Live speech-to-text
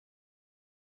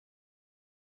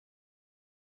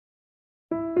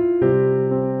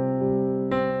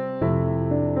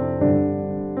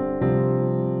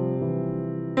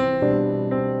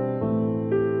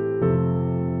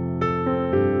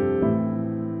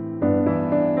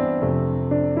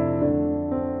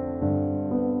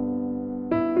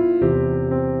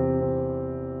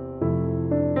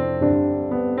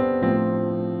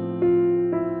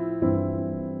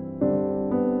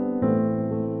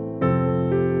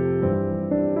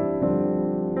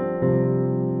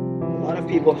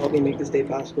people helped me make this day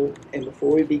possible, and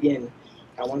before we begin,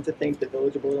 I want to thank the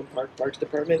Village of Orland Park Parks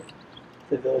Department,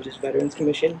 the Village's Veterans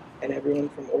Commission, and everyone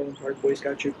from Orland Park Boy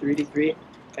Scout Troop 383,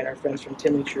 and our friends from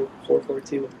Tinley Troop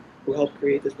 442, who helped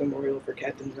create this memorial for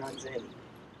Captain Zinn.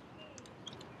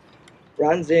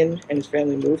 Ron Zinn and his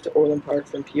family moved to Orland Park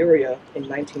from Peoria in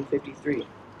 1953,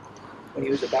 when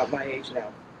he was about my age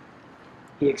now.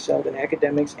 He excelled in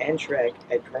academics and track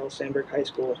at Carl Sandburg High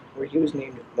School, where he was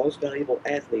named Most Valuable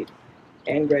Athlete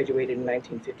and graduated in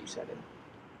 1957.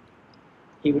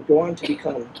 He would go on to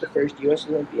become the first US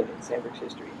Olympian in Sandburg's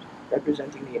history,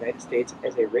 representing the United States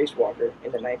as a race walker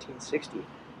in the 1960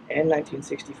 and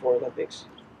 1964 Olympics.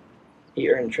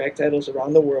 He earned track titles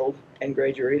around the world and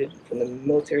graduated from the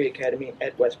Military Academy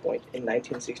at West Point in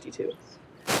 1962,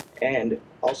 and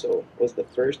also was the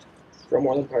first from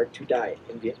Orland Park to die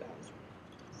in Vietnam.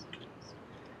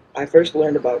 I first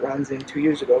learned about Ron Zinn 2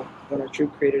 years ago when our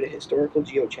troop created a historical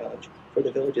geo-challenge for the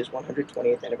village's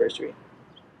 120th anniversary.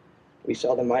 We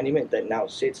saw the monument that now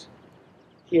sits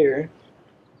here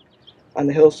on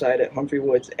the hillside at Humphrey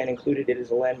Woods and included it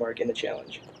as a landmark in the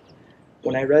challenge.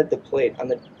 When I read the plate on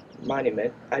the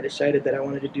monument, I decided that I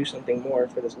wanted to do something more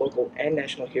for this local and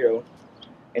national hero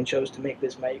and chose to make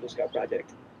this my Eagle Scout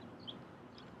project.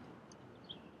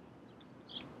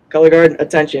 Color Guard,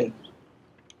 attention!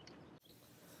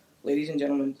 Ladies and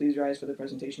gentlemen, please rise for the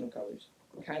presentation of colors.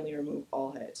 Kindly remove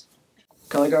all hats.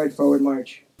 Color Guard, forward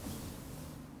march.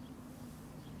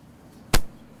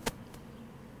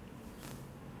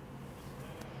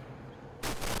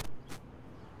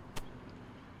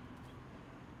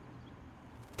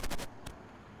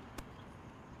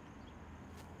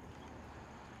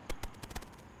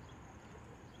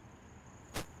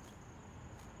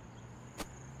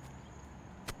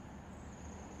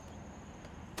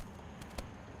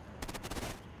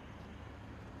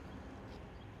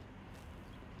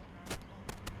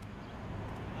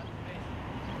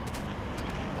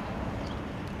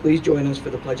 Please join us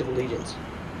for the Pledge of Allegiance.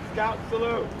 Scout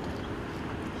salute!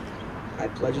 I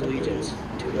pledge allegiance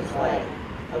to the flag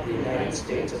of the United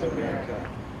States of America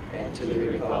and to the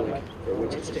republic for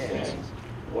which it stands,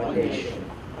 one nation,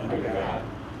 under God,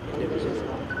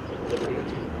 indivisible, with liberty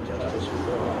and justice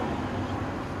for all.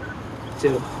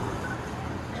 2.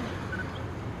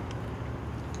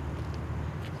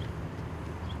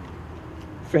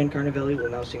 Fran Carnavelli will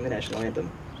now sing the national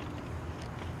anthem.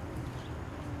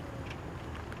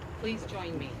 Please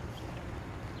join me.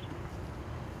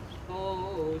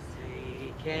 Oh,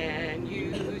 say, can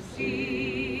you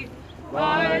see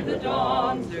by the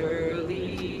dawn's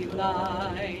early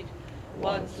light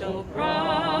what so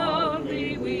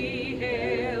proudly we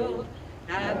hailed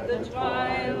at the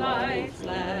twilight's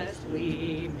last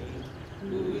gleaming,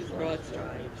 whose broad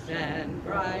stripes and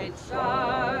bright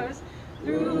stars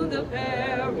through the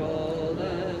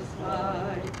perilous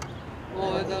fight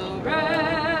o'er the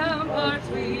ramparts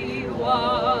we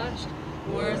watched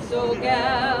were so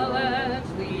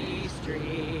gallantly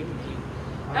streaming,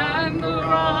 and the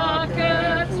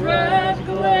rockets' red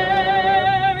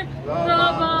glare, the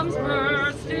bombs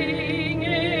bursting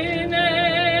in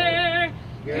air,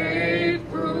 gave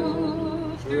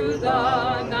proof through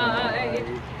the night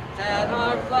that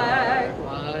our flag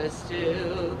was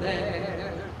still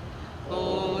there.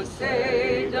 Oh,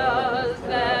 say does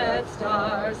that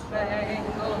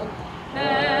star-spangled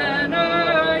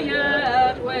banner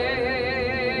yet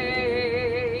wave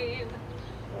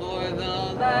o'er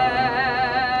the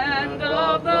land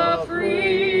of the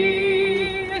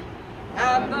free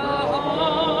and the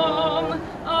home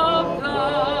of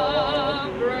the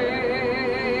brave?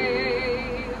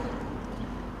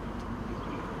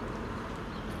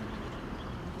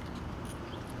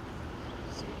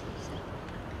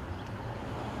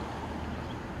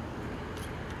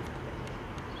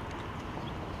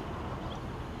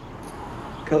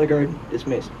 Color Guard,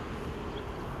 dismissed.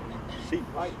 Seat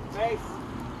right face.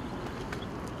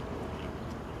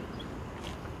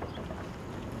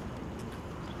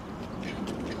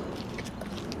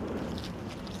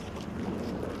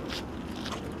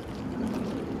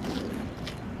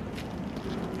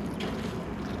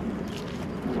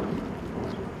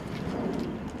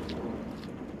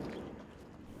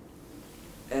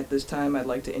 At this time, I'd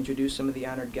like to introduce some of the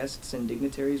honored guests and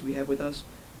dignitaries we have with us.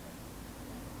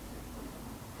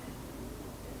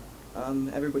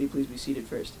 Everybody please be seated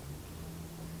first.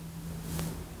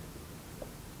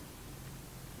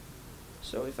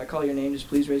 So if I call your name, just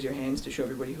please raise your hands to show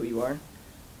everybody who you are.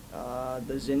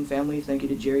 The Zinn family, thank you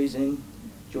to Jerry Zinn,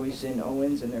 Joyce Zinn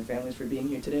Owens, and their families for being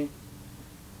here today.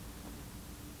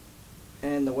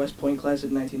 And the West Point class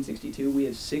of 1962, we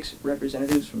have 6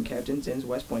 representatives from Captain Zinn's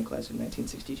West Point class of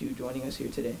 1962 joining us here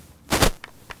today.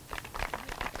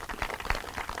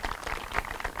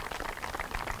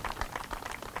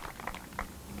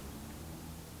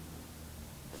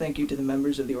 thank you to the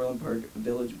members of the Orland Park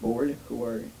Village Board who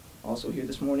are also here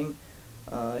this morning.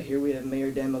 Here we have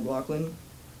Mayor Dan McLaughlin,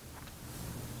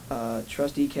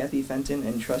 Trustee Kathy Fenton,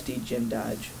 and Trustee Jim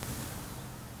Dodge.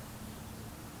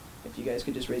 If you guys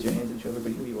could just raise your hands and show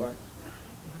everybody who you are.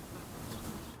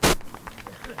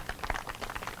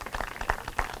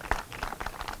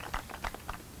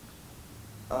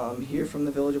 Here from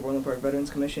the Village of Orland Park Veterans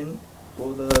Commission,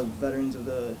 will the veterans of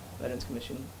the Veterans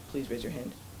Commission please raise your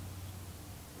hand?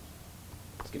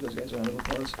 Let's give those guys a round of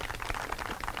applause.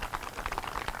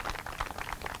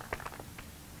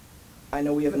 I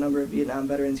know we have a number of Vietnam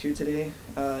veterans here today.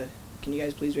 Can you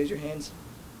guys please raise your hands?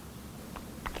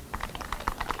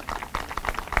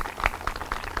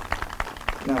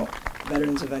 Now,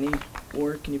 veterans of any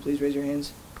war, can you please raise your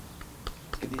hands?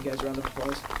 Let's give these guys a round of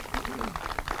applause.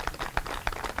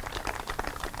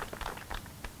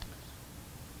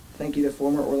 Thank you to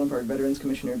former Orland Park Veterans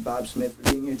Commissioner Bob Smith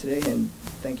for being here today, and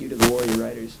thank you to the Warrior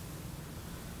Riders.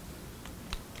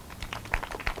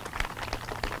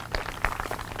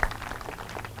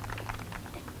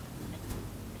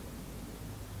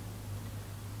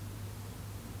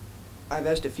 I've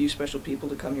asked a few special people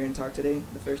to come here and talk today,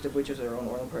 the first of which is our own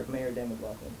Orland Park Mayor, Dan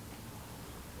McLaughlin.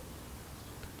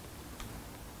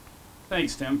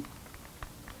 Thanks, Tim.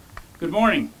 Good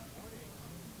morning.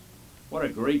 What a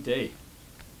great day.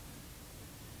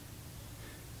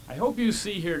 I hope you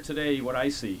see here today what I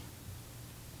see.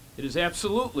 It is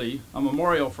absolutely a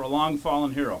memorial for a long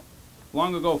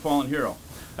ago fallen hero,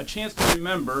 a chance to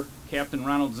remember Captain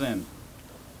Ronald Zinn.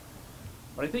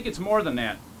 But I think it's more than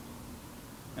that,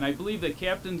 and I believe that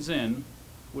Captain Zinn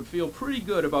would feel pretty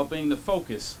good about being the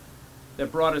focus that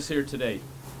brought us here today.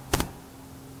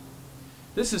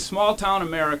 This is small town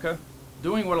America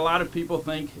doing what a lot of people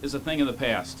think is a thing of the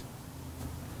past.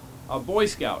 A Boy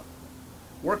Scout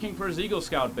working for his Eagle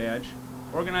Scout badge,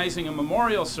 organizing a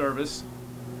memorial service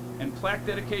and plaque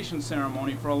dedication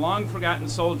ceremony for a long-forgotten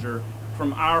soldier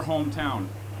from our hometown.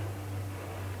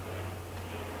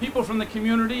 People from the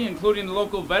community, including the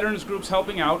local veterans groups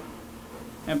helping out,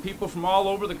 and people from all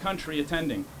over the country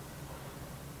attending.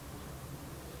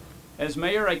 As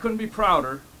mayor, I couldn't be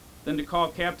prouder than to call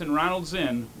Captain Ronald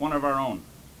Zinn one of our own,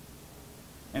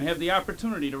 and have the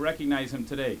opportunity to recognize him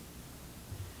today.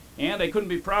 And I couldn't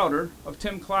be prouder of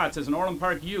Tim Klotz as an Orland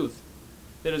Park youth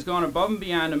that has gone above and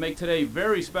beyond to make today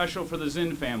very special for the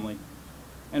Zinn family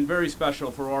and very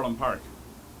special for Orland Park.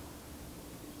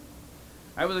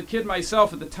 I was a kid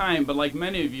myself at the time, but like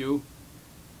many of you,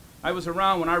 I was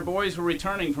around when our boys were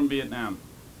returning from Vietnam,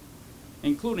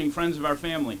 including friends of our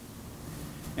family.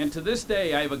 And to this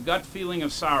day, I have a gut feeling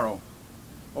of sorrow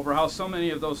over how so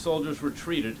many of those soldiers were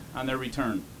treated on their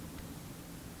return.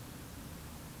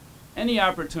 Any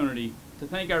opportunity to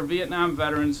thank our Vietnam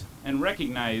veterans and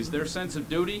recognize their sense of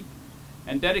duty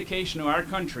and dedication to our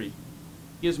country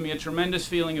gives me a tremendous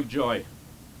feeling of joy.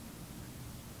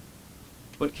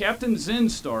 But Captain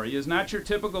Zinn's story is not your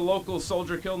typical local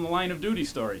soldier killed in the line of duty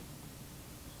story.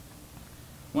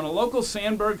 When a local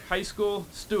Sandburg High School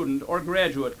student or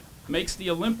graduate makes the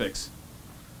Olympics,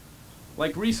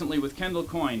 like recently with Kendall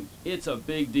Coyne, it's a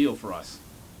big deal for us.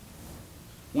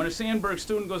 When a Sandburg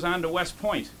student goes on to West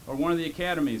Point or one of the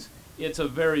academies, it's a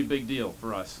very big deal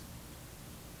for us.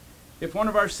 If one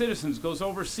of our citizens goes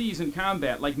overseas in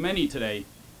combat, like many today,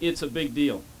 it's a big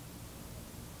deal.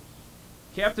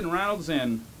 Captain Ronald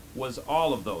Zinn was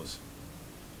all of those.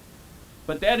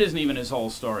 But that isn't even his whole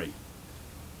story.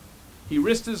 He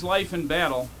risked his life in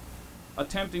battle,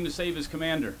 attempting to save his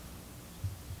commander.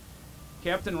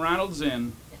 Captain Ronald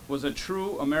Zinn was a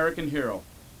true American hero,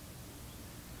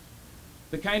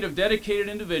 the kind of dedicated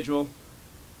individual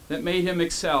that made him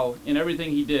excel in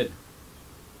everything he did.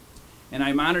 And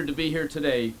I'm honored to be here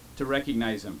today to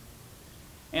recognize him,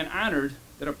 and honored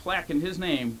that a plaque in his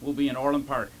name will be in Orland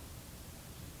Park.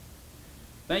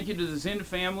 Thank you to the Zinn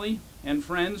family and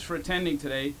friends for attending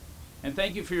today, and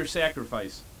thank you for your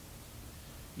sacrifice.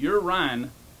 Your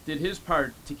Ron did his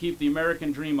part to keep the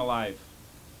American dream alive.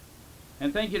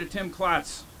 And thank you to Tim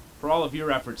Klotz for all of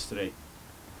your efforts today.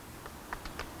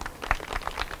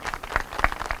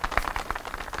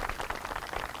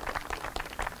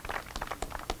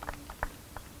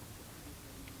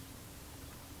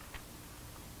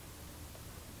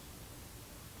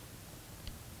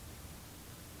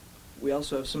 We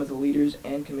also have some of the leaders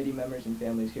and committee members and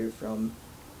families here from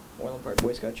Orland Park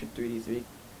Boy Scout Troop 3D3.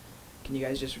 Can you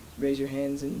guys just raise your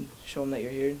hands and show them that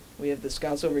you're here? We have the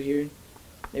scouts over here.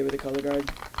 They were the color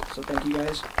guard, so thank you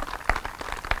guys.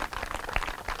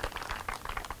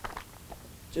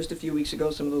 Just a few weeks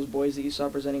ago, some of those boys that you saw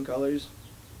presenting colors,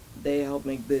 they helped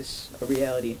make this a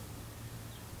reality.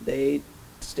 They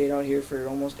stayed out here for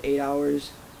almost 8 hours,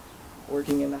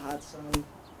 working in the hot sun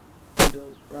to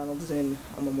build Ronald Zinn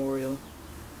a memorial.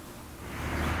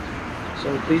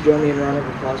 So please join me in a round of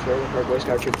applause for Orland Park Boy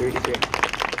Scout Troop 33.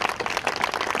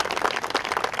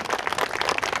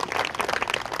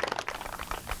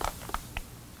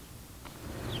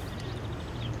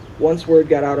 Once word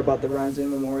got out about the Ron Zinn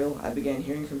Memorial, I began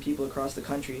hearing from people across the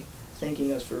country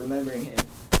thanking us for remembering him.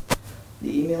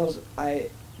 The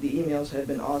emails have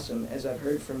been awesome, as I've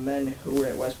heard from men who were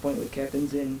at West Point with Captain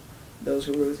Zinn, those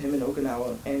who were with him in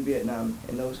Okinawa and Vietnam,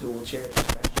 and those who will cherish his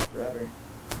friendship forever.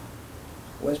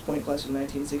 West Point class of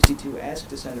 1962 asked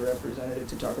to send a representative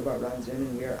to talk about Ron Zinn,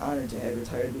 and we are honored to have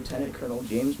retired Lieutenant Colonel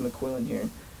James McQuillan here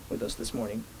with us this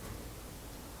morning.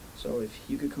 So if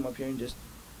you could come up here and just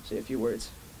say a few words.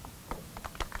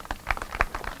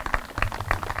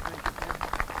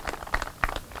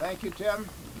 Thank you, Tim.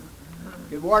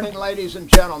 Good morning, ladies and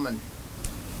gentlemen,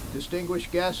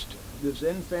 distinguished guests, the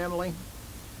Zinn family,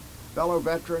 fellow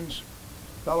veterans,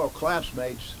 fellow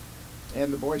classmates,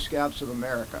 and the Boy Scouts of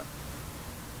America.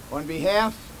 On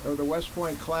behalf of the West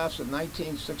Point class of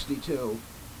 1962,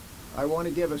 I want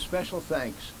to give a special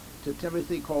thanks to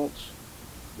Timothy Colts,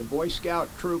 the Boy Scout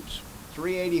Troops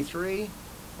 383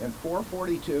 and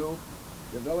 442,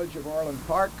 the village of Orland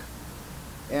Park,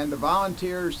 and the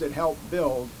volunteers that helped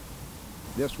build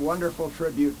this wonderful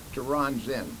tribute to Ron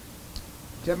Zinn.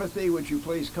 Timothy, would you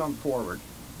please come forward?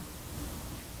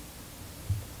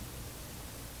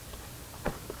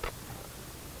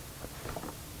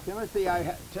 Timothy,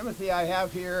 I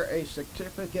have here a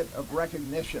certificate of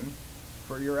recognition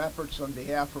for your efforts on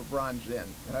behalf of Ron Zinn,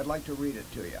 and I'd like to read it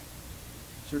to you.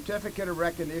 Certificate of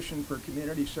Recognition for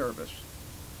Community Service.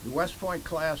 The West Point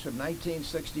class of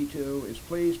 1962 is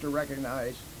pleased to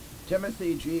recognize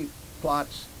Timothy G.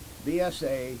 Klotz,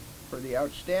 BSA, for the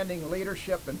outstanding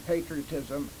leadership and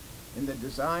patriotism in the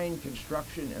design,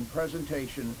 construction, and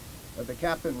presentation of the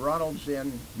Captain Ronald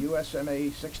Zinn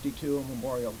USMA 62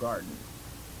 Memorial Garden.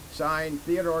 Signed,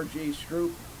 Theodore G.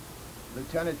 Stroop,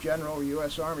 Lieutenant General,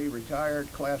 U.S. Army,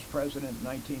 retired, Class President,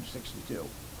 1962.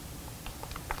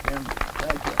 And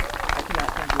thank you. I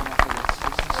cannot thank you enough for this.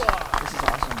 This is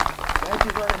awesome. Thank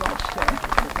you very much, Tim.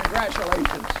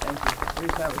 Congratulations. Thank you.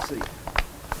 Please have a seat.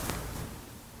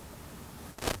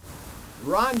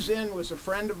 Ron Zinn was a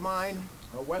friend of mine,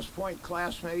 a West Point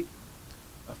classmate,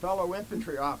 a fellow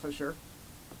infantry officer,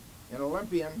 an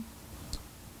Olympian,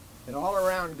 an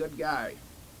all-around good guy.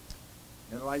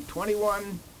 And like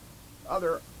 21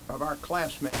 other of our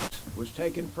classmates, was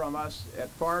taken from us at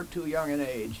far too young an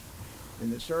age in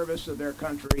the service of their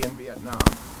country in Vietnam.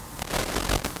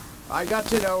 I got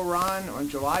to know Ron on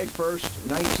July 1st,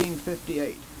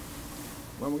 1958,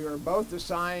 when we were both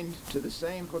assigned to the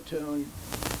same platoon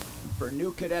for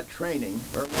new cadet training,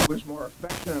 or what was more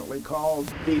affectionately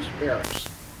called Beast Barracks.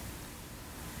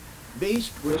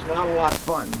 Beast was not a lot of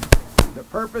fun, the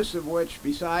purpose of which,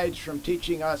 besides from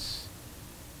teaching us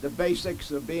the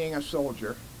basics of being a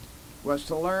soldier, was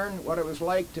to learn what it was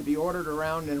like to be ordered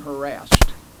around and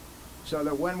harassed, so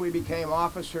that when we became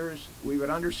officers, we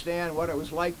would understand what it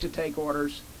was like to take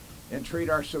orders and treat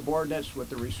our subordinates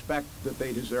with the respect that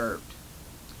they deserved.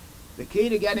 The key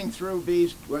to getting through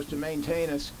Beast was to maintain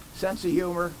a sense of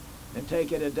humor and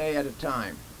take it a day at a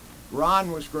time.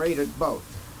 Ron was great at both,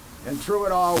 and through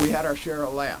it all, we had our share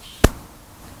of laughs.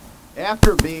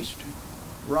 After Beast,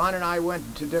 Ron and I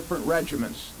went to different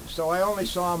regiments, so I only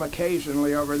saw him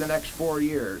occasionally over the next 4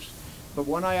 years. But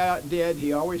when I did,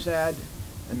 he always had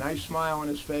a nice smile on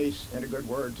his face and a good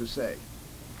word to say.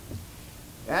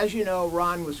 As you know,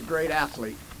 Ron was a great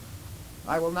athlete.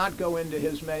 I will not go into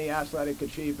his many athletic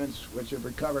achievements which have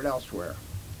been covered elsewhere.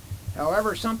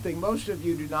 However, something most of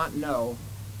you do not know,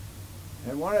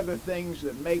 and one of the things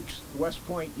that makes West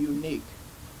Point unique,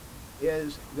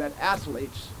 is that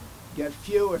athletes get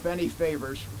few, if any,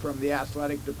 favors from the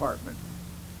athletic department.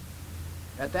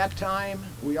 At that time,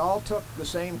 we all took the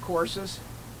same courses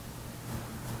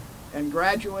and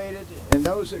graduated, and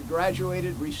those that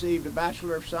graduated received a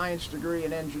Bachelor of Science degree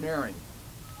in engineering.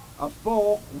 A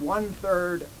full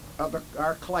 1/3 of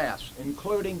our class,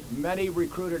 including many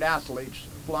recruited athletes,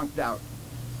 flunked out.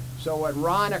 So what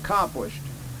Ron accomplished,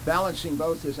 balancing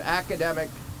both his academic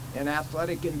and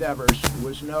athletic endeavors,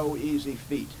 was no easy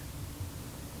feat.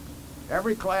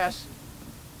 Every class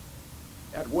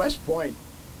at West Point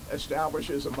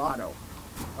establishes a motto.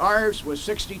 Ours was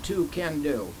 62 can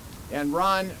do, and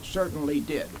Ron certainly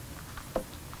did.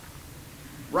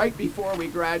 Right before we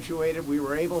graduated, we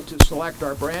were able to select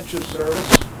our branch of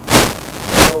service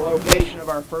and the location of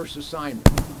our first assignment.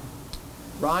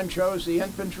 Ron chose the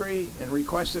infantry and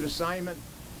requested assignment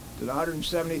to the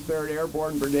 173rd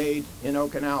Airborne Brigade in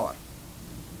Okinawa.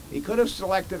 He could have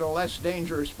selected a less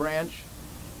dangerous branch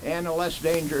and a less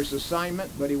dangerous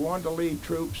assignment, but he wanted to lead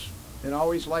troops and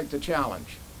always liked the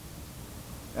challenge.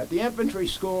 At the infantry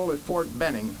school at Fort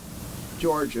Benning,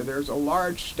 Georgia, there's a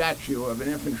large statue of an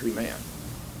infantryman,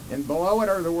 and below it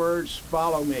are the words,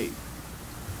 "Follow me."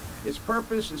 Its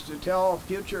purpose is to tell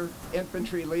future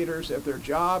infantry leaders that their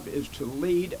job is to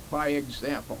lead by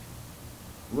example.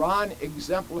 Ron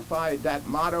exemplified that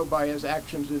motto by his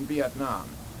actions in Vietnam,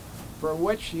 for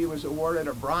which he was awarded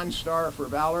a Bronze Star for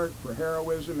Valor for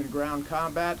heroism in ground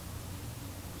combat,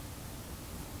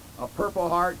 a Purple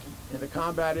Heart, and a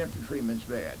Combat Infantryman's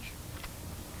Badge.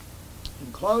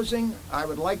 In closing, I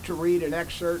would like to read an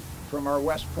excerpt from our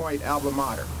West Point alma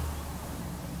mater.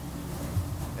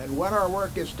 And when our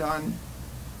work is done,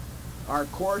 our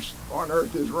course on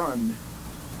earth is run.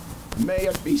 May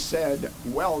it be said,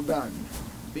 well done,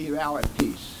 be thou at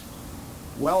peace.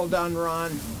 Well done,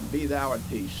 Ron, be thou at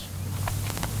peace.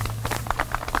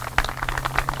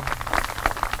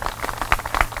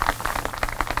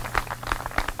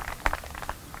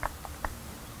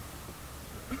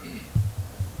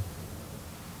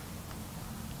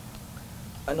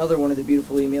 Another one of the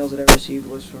beautiful emails that I received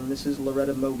was from Mrs.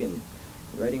 Loretta Mogan,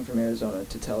 writing from Arizona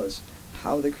to tell us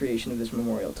how the creation of this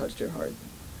memorial touched her heart.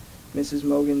 Mrs.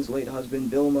 Mogan's late husband,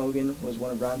 Bill Mogan, was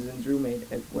one of Ron Zinn's roommate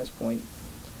at West Point,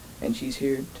 and she's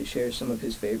here to share some of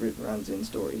his favorite Ron Zinn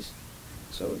stories.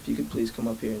 So if you could please come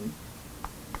up here and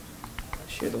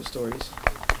share those stories.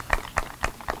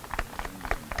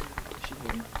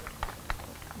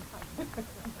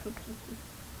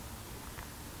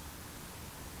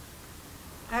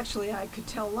 Actually, I could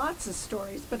tell lots of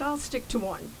stories, but I'll stick to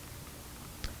one.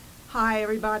 Hi,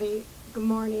 everybody. Good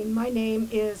morning. My name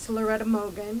is Loretta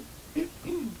Mogan.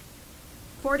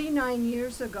 49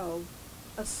 years ago,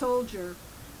 a soldier,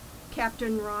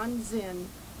 Captain Ron Zinn,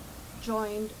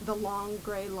 joined the Long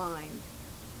Gray Line.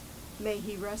 May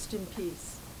he rest in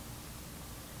peace.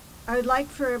 I would like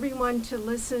for everyone to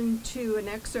listen to an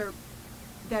excerpt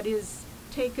that is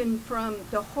taken from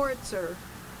the Howitzer,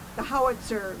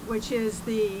 which is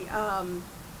the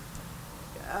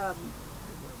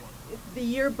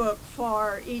yearbook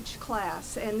for each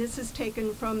class, and this is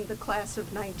taken from the class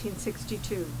of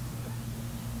 1962.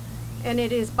 And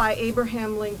it is by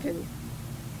Abraham Lincoln.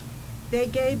 They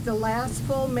gave the last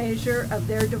full measure of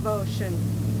their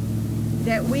devotion,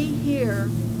 that we here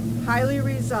highly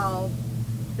resolve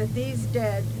that these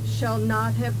dead shall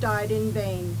not have died in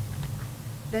vain,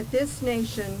 that this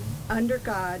nation, under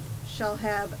God, shall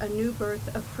have a new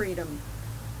birth of freedom.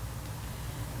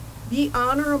 The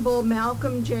Honorable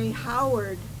Malcolm J.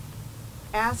 Howard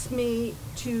asked me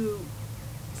to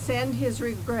send his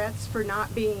regrets for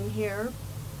not being here.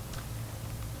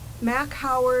 Mac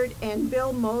Howard and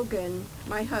Bill Mogan,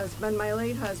 my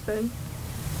late husband,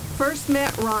 first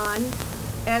met Ron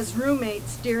as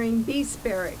roommates during Beast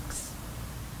Barracks.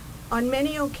 On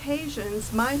many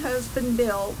occasions, my husband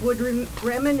Bill would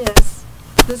reminisce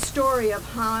the story of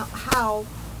how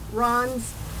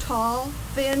Ron's tall,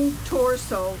 thin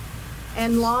torso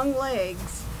and long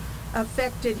legs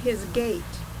affected his gait.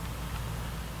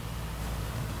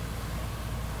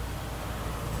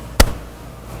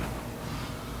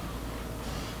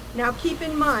 Now keep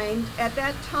in mind, at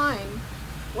that time,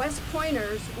 West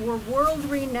Pointers were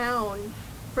world-renowned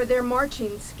for their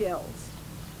marching skills.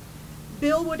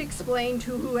 Bill would explain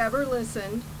to whoever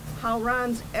listened how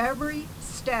Ron's every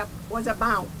step was a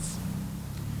bounce.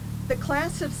 The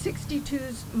class of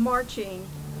 62's marching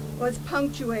was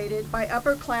punctuated by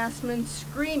upperclassmen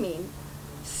screaming,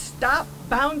 "Stop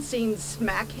bouncing,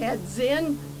 smackhead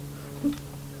Zinn!"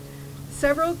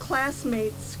 Several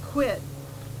classmates quit,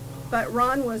 but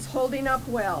Ron was holding up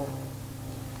well.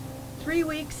 3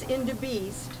 weeks into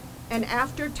Beast, and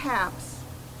after taps,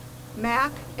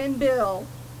 Mac and Bill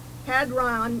had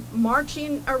Ron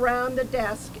marching around the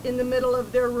desk in the middle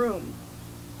of their room.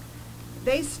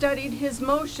 They studied his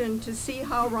motion to see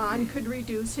how Ron could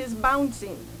reduce his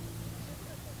bouncing.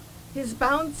 His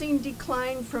bouncing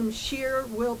declined from sheer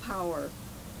willpower.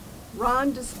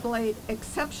 Ron displayed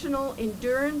exceptional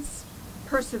endurance,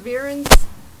 perseverance,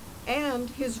 and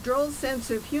his droll sense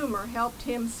of humor helped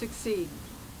him succeed.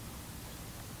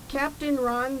 Captain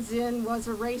Ron Zinn was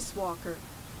a race walker.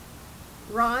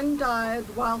 Ron died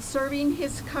while serving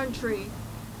his country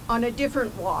on a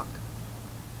different walk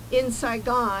in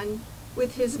Saigon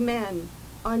with his men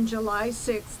on July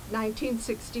 6,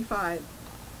 1965.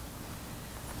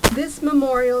 This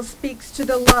memorial speaks to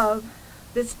the love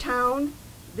this town,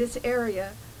 this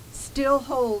area, still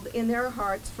hold in their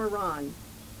hearts for Ron.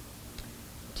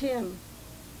 Tim,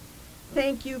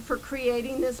 thank you for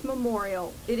creating this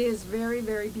memorial. It is very,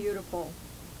 very beautiful.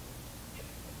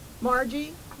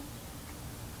 Margie,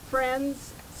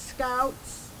 friends,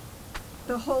 scouts,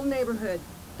 the whole neighborhood,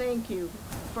 thank you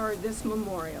for this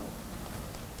memorial.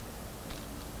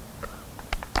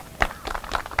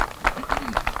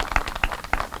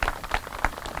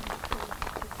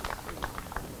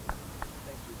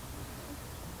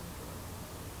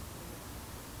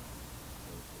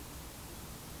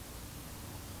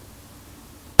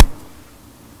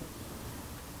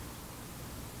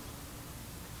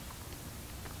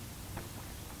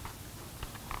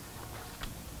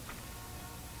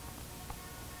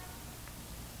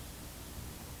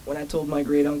 When I told my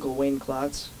great uncle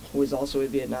Owens-Klotz, who was also a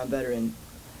Vietnam veteran,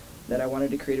 that I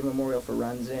wanted to create a memorial for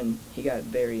Ronald Zinn, he got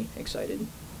very excited.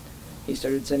 He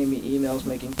started sending me emails,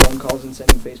 making phone calls, and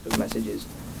sending Facebook messages.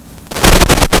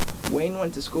 Wayne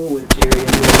went to school with Jerry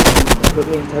and Joyce and put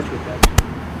me in touch with them.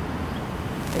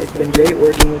 It's been great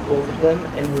working with both of them,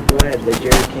 and we're glad that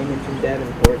Jerry came in from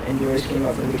Davenport and Joyce came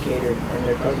up from Decatur, and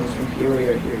their cousins from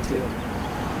Peoria are here too.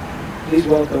 Please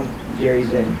welcome Jerry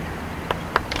Zinn.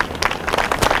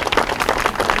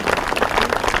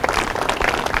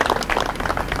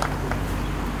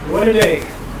 What a day.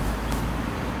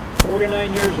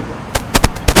 49 years ago.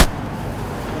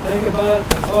 I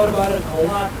thought about it a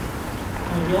lot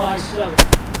on July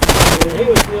 7th. When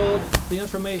he was killed, the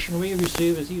information we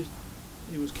received is he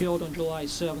was killed on July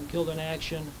 7th, killed in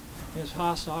action in his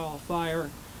hostile fire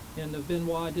in the Bien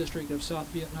Hoa district of South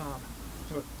Vietnam.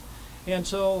 And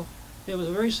so it was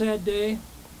a very sad day,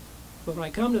 but when I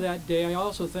come to that day, I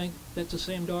also think that's the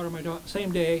same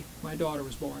day my daughter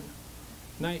was born.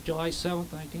 July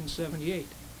 7th, 1978.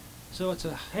 So it's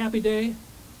a happy day,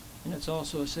 and it's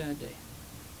also a sad day.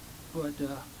 But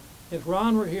if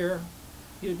Ron were here,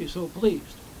 he would be so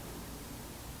pleased.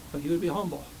 But he would be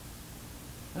humble.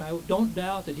 And I don't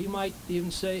doubt that he might even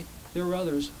say there are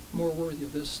others more worthy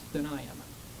of this than I am.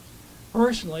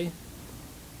 Personally,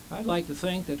 I'd like to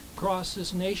think that across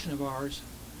this nation of ours,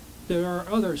 there are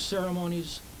other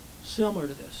ceremonies similar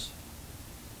to this,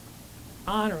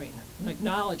 honoring and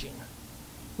acknowledging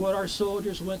what our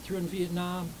soldiers went through in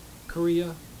Vietnam,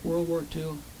 Korea, World War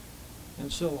II,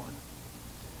 and so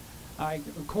on.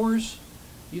 Of course,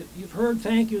 you've heard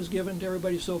thank yous given to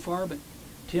everybody so far, but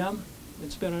Tim,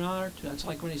 it's been an honor. That's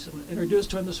like when he said, introduced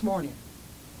to him this morning.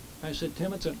 I said,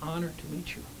 Tim, it's an honor to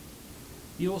meet you.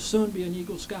 You will soon be an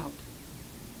Eagle Scout.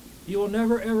 You will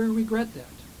never, ever regret that.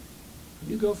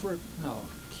 You go for it. No,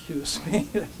 excuse me.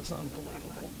 That's unbelievable.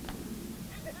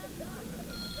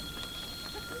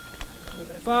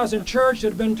 If I was in church, it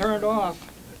would have been turned off.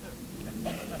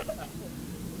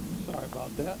 Sorry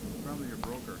about that. Probably your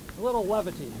broker. A little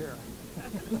levity here.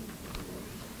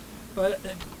 But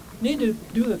need to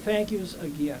do the thank yous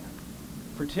again.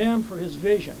 For Tim, for his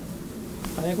vision.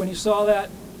 I think when he saw that,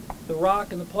 the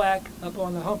rock and the plaque up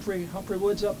on the Humphrey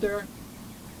Woods up there,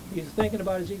 he's thinking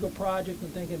about his Eagle Project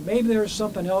and thinking maybe there's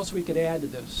something else we could add to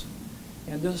this.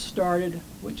 And this started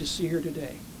what you see here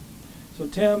today. So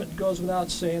Tim, it goes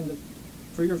without saying that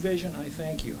for your vision, I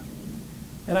thank you.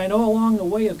 And I know along the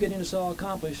way of getting this all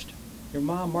accomplished, your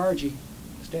mom, Margie,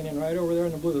 standing right over there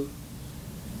in the blue,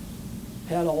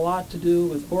 had a lot to do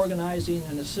with organizing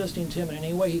and assisting Tim in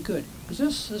any way he could. Because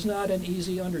this is not an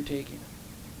easy undertaking.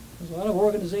 There's a lot of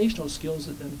organizational skills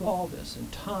that involve this,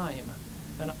 and time,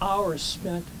 and hours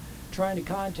spent trying to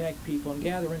contact people and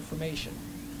gather information.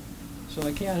 So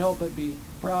I can't help but be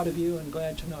proud of you and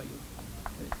glad to know you.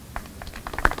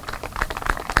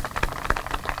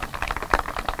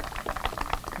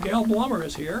 Gail Blummer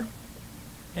is here,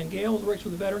 and Gail works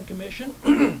with the Veterans Commission,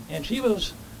 and she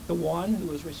was the one who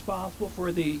was responsible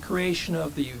for the creation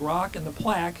of the rock and the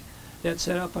plaque that's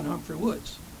set up on Humphrey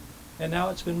Woods. And now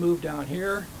it's been moved down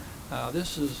here.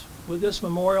 This is, with this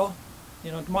memorial,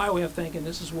 you know, to my way of thinking,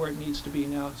 this is where it needs to be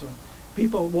now. So when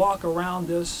people walk around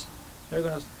this, they're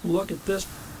going to look at this,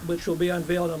 which will be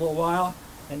unveiled in a little while,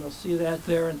 and they'll see that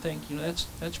there and think, you know,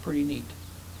 that's pretty neat.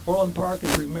 Orland Park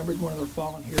has remembered one of their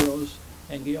fallen heroes,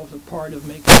 and Gail's a part of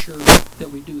making sure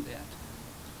that we do that.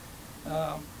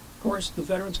 Of course, the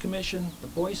Veterans Commission, the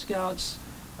Boy Scouts.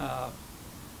 I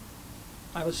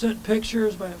was sent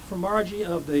pictures from Margie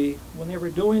of when they were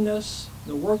doing this,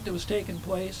 the work that was taking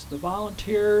place, the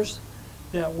volunteers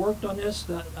that worked on this,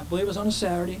 that I believe was on a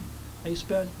Saturday. They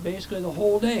spent basically the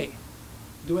whole day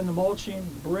doing the mulching,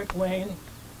 brick laying,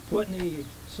 putting the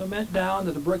cement down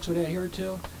that the bricks would adhere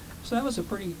to. So that was a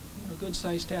pretty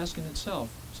good-sized task in itself.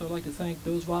 So I'd like to thank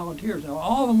those volunteers. Now,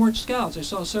 all of them weren't scouts. I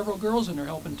saw several girls in there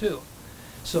helping too.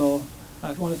 So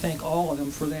I want to thank all of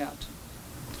them for that.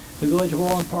 The Village of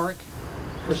Orland Park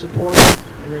for supporting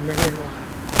and remembering Ron.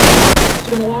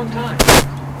 been a long time.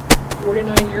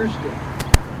 49 years ago.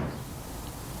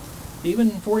 Even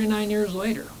 49 years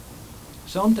later.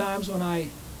 Sometimes when I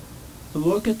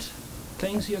look at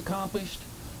things he accomplished,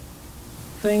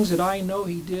 things that I know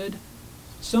he did,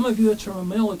 some of you it's from a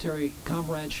military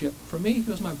comradeship. For me, he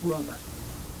was my brother.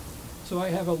 So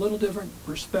I have a little different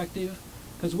perspective,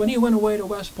 because when he went away to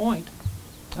West Point,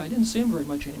 I didn't see him very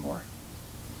much anymore.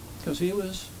 Because he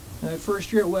was, that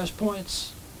first year at West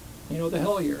Point's, you know, the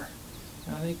hell year.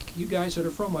 I think you guys that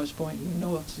are from West Point, you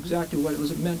know it's exactly what it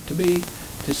was meant to be,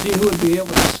 to see who would be able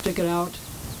to stick it out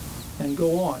and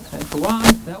go on. And for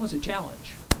Ron, that was a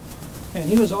challenge. And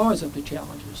he was always up to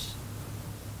challenges.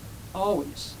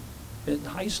 Always. In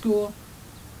high school,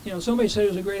 you know, somebody said he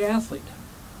was a great athlete.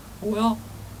 Well,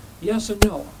 yes and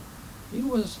no. He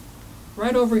was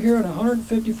right over here on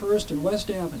 151st and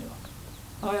West Avenue.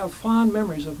 I have fond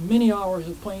memories of many hours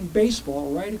of playing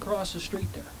baseball right across the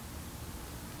street there.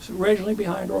 So originally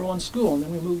behind Orland School, and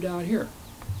then we moved out here.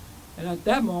 And at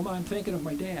that moment, I'm thinking of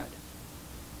my dad.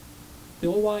 The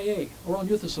OYA, Orland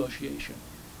Youth Association,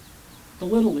 the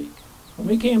Little League. When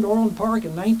we came to Orland Park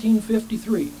in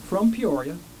 1953 from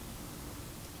Peoria,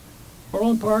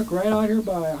 Orland Park right out here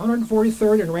by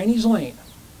 143rd and Rainey's Lane.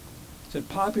 It said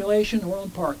population,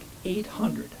 Orland Park,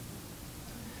 800.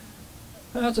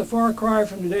 That's a far cry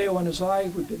from today when, as I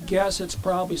would guess, it's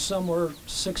probably somewhere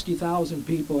 60,000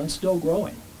 people and still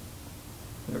growing.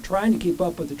 They're trying to keep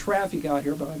up with the traffic out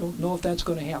here, but I don't know if that's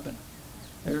going to happen.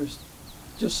 There's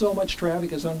just so much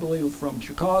traffic, it's unbelievable, from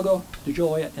Chicago to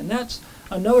Joliet. And that's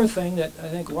another thing that I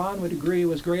think Ron would agree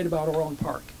was great about Orland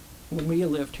Park when we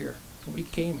lived here, when we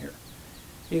came here.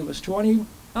 It was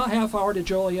a half hour to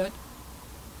Joliet,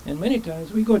 and many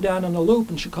times we go down on the loop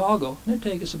in Chicago, and it'd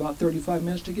take us about 35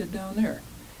 minutes to get down there.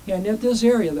 And yet this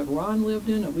area that Ron lived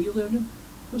in, that we lived in,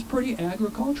 was pretty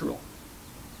agricultural.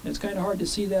 It's kind of hard to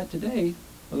see that today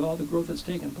with all the growth that's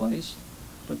taken place,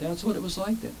 but that's what it was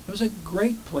like then. It was a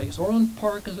great place. Orland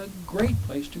Park is a great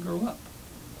place to grow up.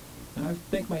 And I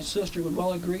think my sister would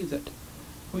well agree that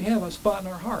we have a spot in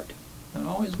our heart, and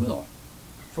always will,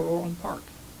 for Orland Park.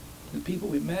 The people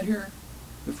we met here,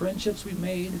 the friendships we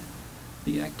made,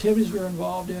 the activities we were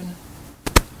involved in,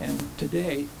 and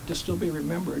today, to still be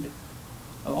remembered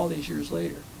all these years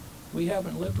later. We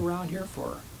haven't lived around here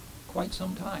for quite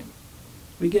some time.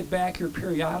 We get back here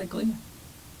periodically.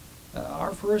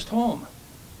 Our first home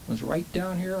was right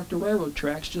down here at the railroad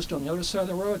tracks, just on the other side of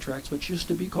the railroad tracks, which used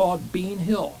to be called Bean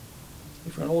Hill.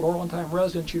 If you're an old Orland time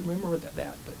resident, you remember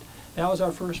that, but that was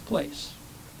our first place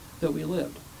that we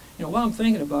lived. You know, while I'm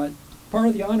thinking about it, part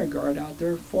of the honor guard out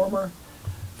there, former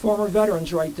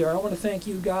veterans right there, I want to thank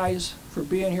you guys for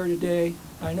being here today.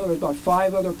 I know there's about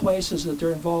 5 other places that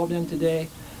they're involved in today.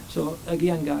 So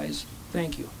again, guys,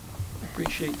 thank you. I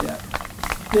appreciate that.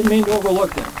 Didn't mean to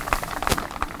overlook that.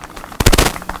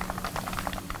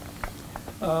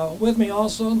 With me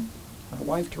also, my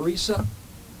wife Teresa,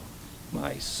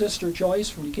 my sister Joyce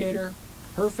from Decatur,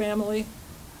 her family,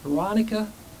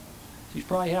 Veronica. She's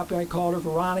probably happy I called her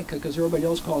Veronica because everybody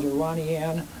else calls her Ronnie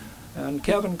Ann. And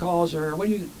Kevin calls her, what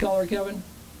do you call her, Kevin?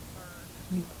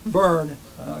 Vern.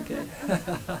 Okay.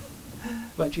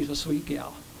 But she's a sweet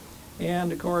gal.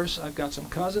 And of course, I've got some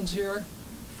cousins here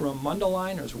from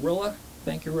Mundelein. There's Rilla.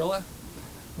 Thank you, Rilla.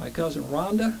 My cousin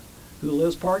Rhonda, who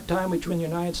lives part-time between the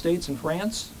United States and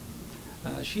France.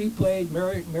 She played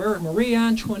Marie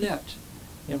Antoinette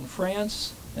in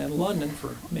France and London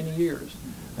for many years.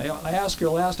 I asked her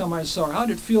last time I saw her, how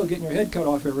did it feel getting your head cut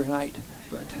off every night?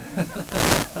 But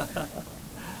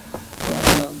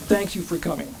thank you for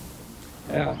coming.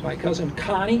 My cousin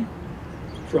Connie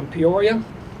from Peoria.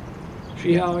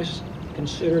 She always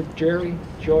considered Jerry,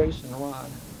 Joyce, and Ron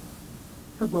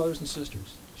her brothers and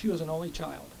sisters. She was an only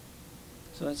child.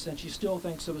 So that's, and she still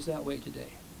thinks of us that way today.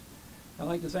 I'd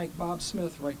like to thank Bob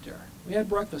Smith right there. We had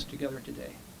breakfast together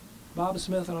today. Bob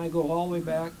Smith and I go all the way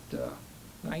back to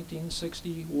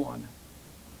 1961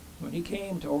 when he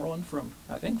came to Orland from,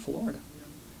 I think, Florida.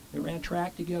 We ran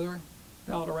track together,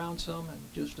 palled around some, and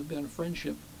just have been a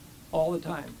friendship all the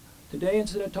time. Today,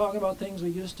 instead of talking about things we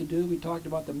used to do, we talked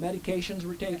about the medications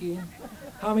we're taking,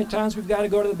 how many times we've got to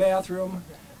go to the bathroom,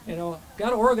 you know,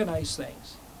 got to organize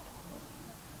things.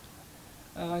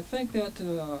 I think that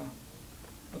the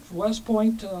West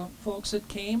Point folks that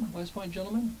came, West Point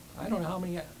gentlemen, I don't know how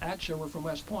many actually were from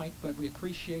West Point, but we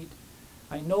appreciate,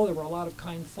 I know there were a lot of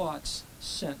kind thoughts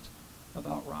sent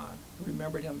about Ron. We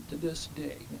remembered him to this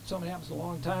day. If something happens a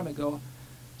long time ago,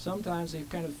 sometimes they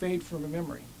kind of fade from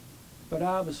memory. But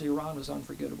obviously Ron was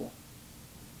unforgettable.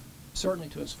 Certainly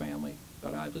to his family,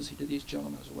 but obviously to these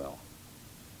gentlemen as well.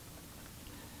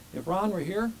 If Ron were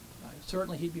here,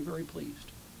 certainly he'd be very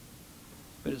pleased.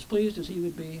 But as pleased as he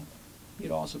would be,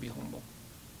 he'd also be humble.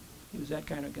 He was that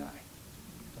kind of guy.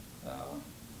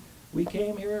 We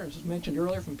came here, as was mentioned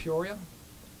earlier, from Peoria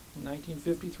in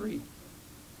 1953.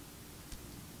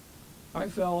 I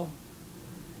fell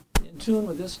in tune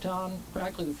with this town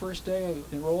practically the first day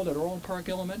I enrolled at Orland Park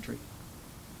Elementary,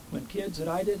 when kids that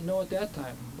I didn't know at that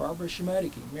time, Barbara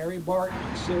Schmedeke, Mary Barton,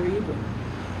 Sarah Evelyn,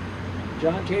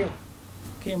 John Taylor,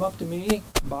 came up to me.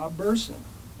 Bob Burson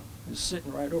is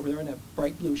sitting right over there in that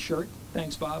bright blue shirt.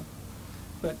 Thanks, Bob.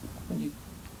 But when you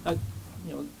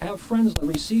have friends that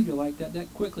receive you like that,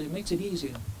 that quickly, it makes it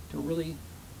easy to really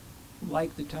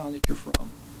like the town that you're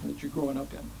from, that you're growing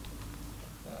up in.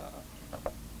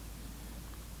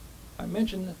 I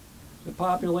mentioned the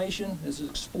population has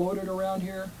exploded around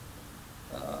here,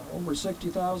 over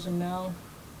 60,000 now.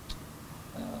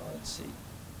 Let's see.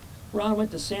 Ron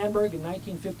went to Sandburg in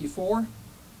 1954.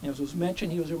 As was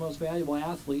mentioned, he was their most valuable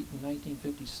athlete in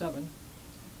 1957.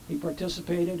 He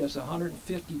participated as a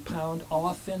 150-pound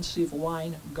offensive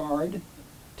line guard.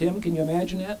 Tim, can you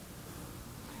imagine that?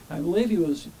 I believe he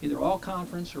was either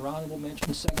all-conference or honorable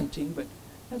mention second team, but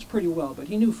that's pretty well. But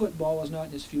he knew football was not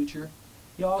in his future.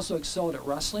 He also excelled at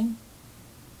wrestling.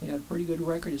 He had a pretty good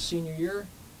record his senior year,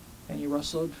 and he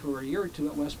wrestled for a year or two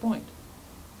at West Point.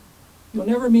 You'll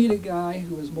never meet a guy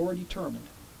who is more determined.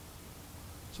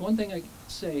 So one thing I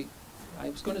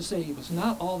was going to say he was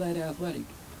not all that athletic,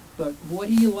 but what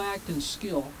he lacked in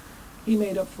skill, he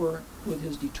made up for with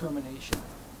his determination.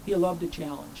 He loved a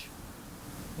challenge.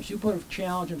 If you put a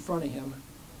challenge in front of him,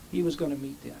 he was going to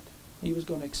meet that. He was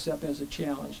going to accept as a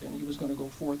challenge, and he was going to go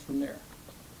forth from there.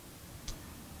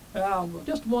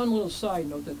 Just one little side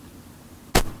note that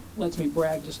lets me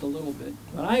brag just a little bit.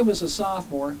 When I was a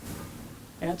sophomore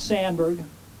at Sandburg,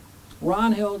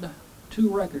 Ron held 2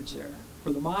 records there,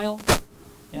 for the mile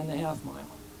and the half mile.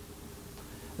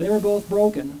 They were both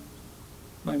broken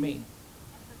by me.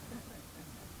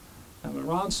 And when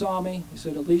Ron saw me, he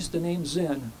said, at least the name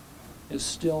Zinn is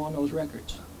still on those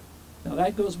records. Now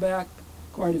that goes back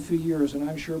quite a few years, and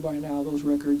I'm sure by now those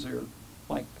records are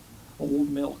like old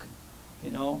milk. You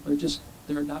know,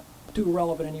 they're not too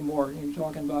relevant anymore. You're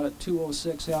talking about a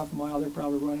 2:06 half mile, they're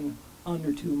probably running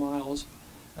under 2 miles.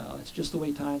 It's just the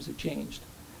way times have changed.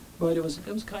 But it was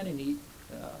kind of neat.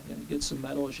 You get some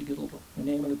medals, you get the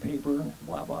name of the paper,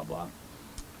 blah, blah, blah.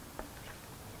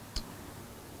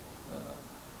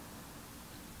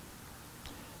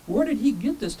 Where did he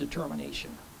get this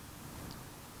determination?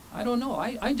 I don't know.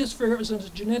 I just figure it was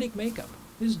his genetic makeup,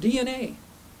 his DNA.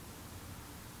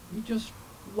 He just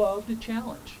loved a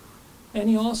challenge. And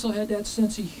he also had that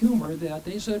sense of humor that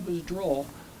they said was droll.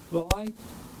 Well,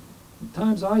 the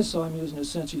times I saw him using his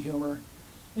sense of humor,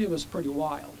 it was pretty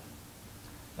wild.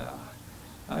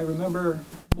 I remember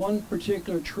one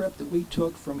particular trip that we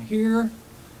took from here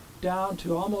down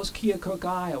to almost Keokuk,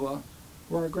 Iowa,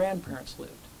 where our grandparents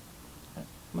lived.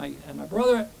 My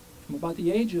brother, from about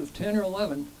the age of 10 or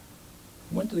 11,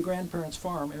 went to the grandparents'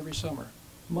 farm every summer,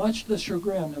 much to the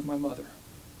chagrin of my mother,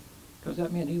 because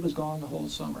that meant he was gone the whole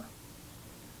summer.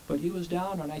 But he was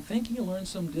down, and I think he learned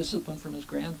some discipline from his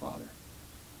grandfather.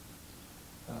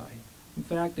 In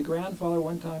fact, the grandfather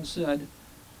one time said,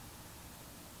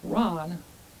 Ron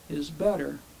is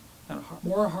better and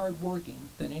more hardworking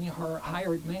than any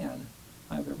hired man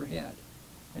I've ever had.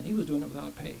 And he was doing it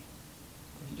without pay.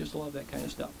 He just loved that kind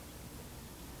of stuff.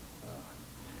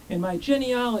 In my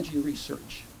genealogy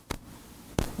research,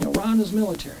 Ron is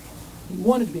military. He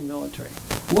wanted to be military.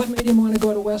 What made him want to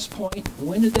go to West Point?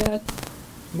 When did that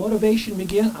motivation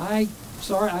begin? I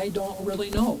don't really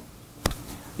know.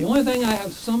 The only thing I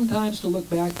have sometimes to look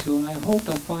back to, and I hope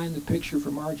I'll find the picture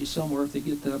for Margie somewhere if they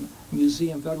get the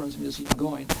museum, Veterans Museum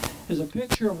going, is a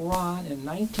picture of Ron in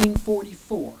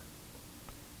 1944,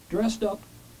 dressed up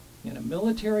in a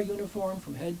military uniform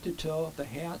from head to toe, the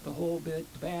hat, the whole bit,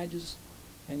 badges,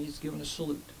 and he's given a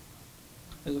salute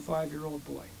as a 5-year-old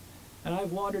boy. And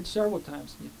I've wondered several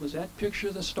times, was that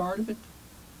picture the start of it?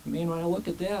 I mean, when I look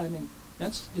at that,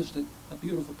 that's just a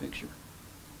beautiful picture.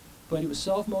 But he was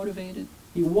self-motivated.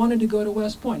 He wanted to go to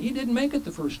West Point. He didn't make it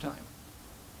the first time.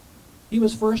 He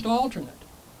was first alternate.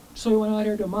 So he went out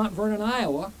here to Mount Vernon,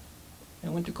 Iowa,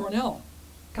 and went to Cornell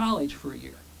College for a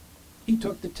year. He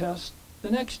took the test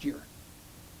the next year.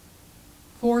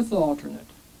 4th alternate.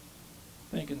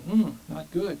 Thinking, not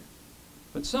good.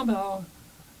 But somehow,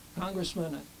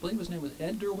 Congressman, I believe his name was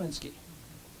Ed Derwinski,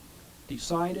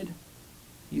 decided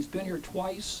he's been here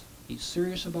twice, he's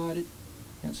serious about it,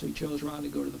 and so he chose Ron to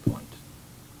go to the Point.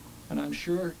 And I'm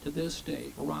sure to this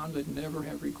day, Ron would never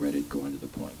have regretted going to the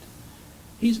Point.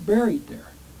 He's buried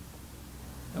there.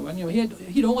 Now,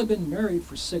 he'd only been married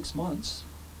for 6 months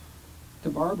to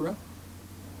Barbara.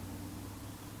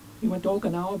 He went to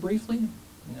Okinawa briefly,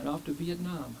 and then off to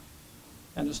Vietnam.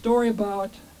 And a story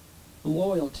about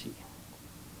loyalty.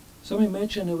 Somebody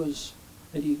mentioned it was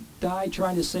that he died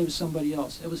trying to save somebody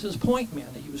else. It was his point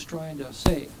man that he was trying to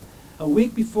save. A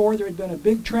week before, there had been a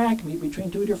big track meet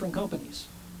between two different companies.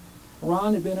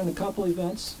 Ron had been in a couple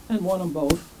events and won them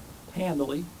both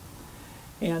handily.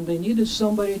 And they needed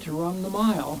somebody to run the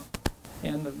mile.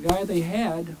 And the guy they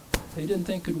had, they didn't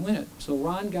think could win it. So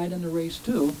Ron got in the race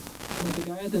too. But the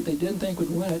guy that they didn't think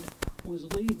would win it was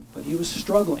leading, but he was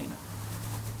struggling.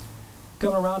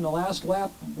 Coming around the last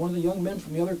lap, one of the young men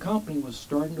from the other company was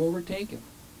starting to overtake him.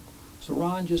 So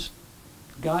Ron just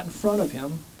got in front of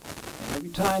him. And every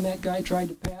time that guy tried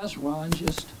to pass, Ron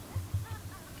just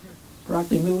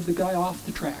practically moved the guy off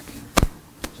the track.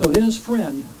 So his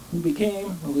friend, who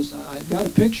became, I've got a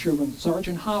picture when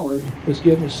Sergeant Howard was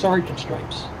given his sergeant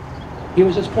stripes. He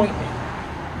was his point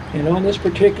man. And on this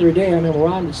particular day, I remember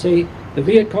Ron would say, the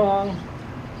Viet Cong,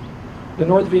 the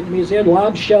North Vietnamese, they had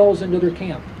lobbed shells into their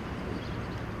camp.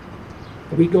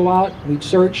 We'd go out, we'd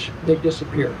search, they'd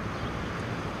disappear.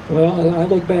 Well, I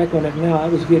look back on it now,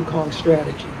 that was Viet Cong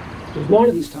strategy. Because one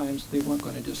of these times, they weren't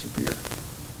going to disappear.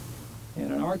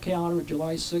 And on our calendar,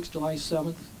 July 6th, July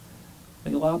 7th,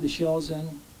 they lobbed the shells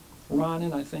in. Ron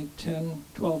and I think 10,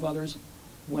 12 others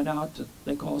went out to,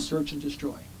 they call search and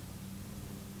destroy.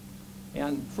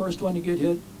 And first one to get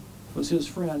hit was his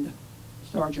friend,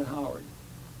 Sergeant Howard.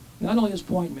 Not only his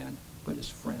point man, but his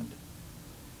friend.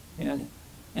 And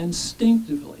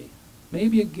instinctively,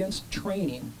 maybe against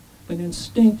training, but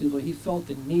instinctively he felt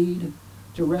the need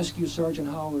to rescue Sergeant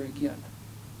Howard again.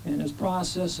 And in his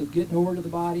process of getting over to the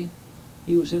body,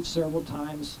 he was hit several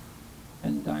times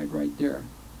and died right there.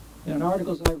 In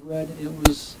articles I've read, it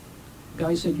was, the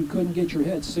guy said you couldn't get your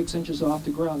head 6 inches off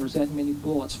the ground. There's that many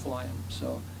bullets flying.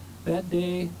 So that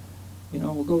day, you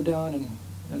know, will go down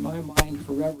in my mind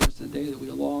forever as the day that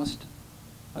we lost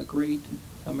a great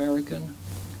American.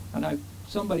 And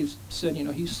somebody said, you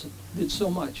know, he did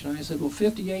so much. And I said, well,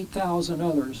 58,000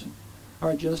 others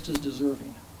are just as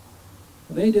deserving.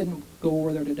 They didn't go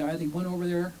over there to die. They went over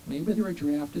there. Maybe they were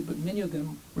drafted, but many of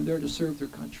them were there to serve their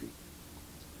country.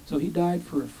 So he died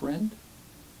for a friend,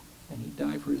 and he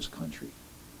died for his country.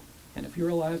 And if you're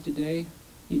alive today,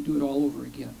 he'd do it all over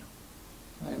again.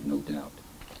 I have no doubt.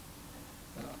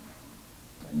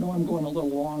 I know I'm going a little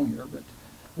long here, but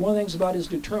one of the things about his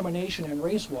determination in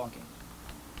race walking,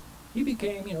 he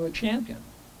became, you know, a champion.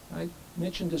 I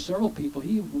mentioned to several people,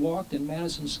 he walked in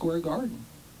Madison Square Garden.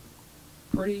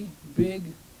 Pretty big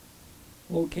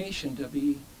location to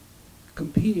be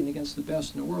competing against the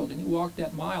best in the world. And he walked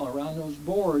that mile around those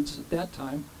boards at that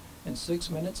time in 6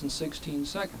 minutes and 16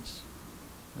 seconds.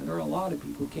 And there are a lot of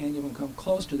people who can't even come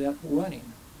close to that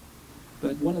running.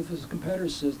 But one of his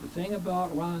competitors says, the thing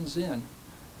about Ron Zinn,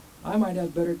 I might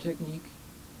have better technique,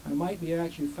 I might be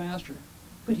actually faster,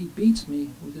 but he beats me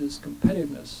with his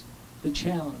competitiveness, the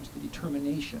challenge, the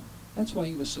determination. That's why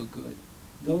he was so good.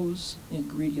 Those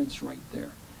ingredients right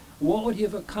there. What would he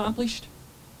have accomplished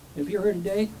if you're here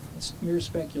today? It's mere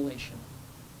speculation.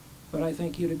 But I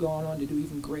think he'd have gone on to do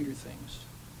even greater things.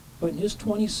 But in his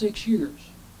 26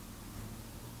 years,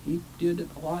 he did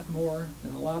a lot more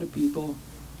than a lot of people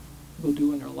will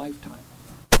do in their lifetime.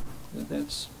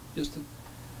 That's just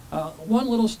one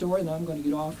little story, and I'm going to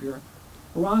get off here.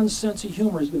 Ron's sense of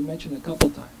humor has been mentioned a couple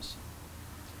times.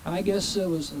 I guess it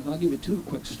was, and I'll give you two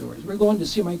quick stories. We're going to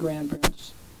see my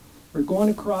grandparents. We're going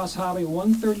across Highway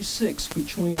 136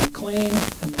 between McLean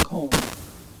and Macomb. I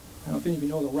don't know if any of you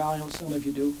know the route, I know some of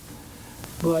you do.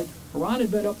 But Ron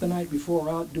had been up the night before,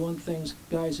 out doing things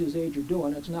guys his age are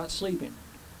doing. It's not sleeping.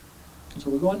 So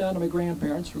we're going down to my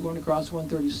grandparents. We're going across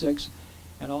 136,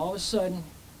 and all of a sudden,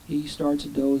 he starts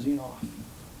dozing off.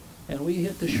 And we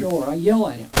hit the shore. I yell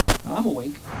at him. I'm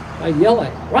awake. I yell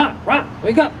at him. Ron,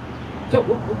 wake up. So,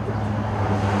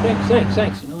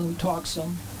 thanks. You know, and we talk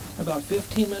some. About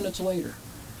 15 minutes later,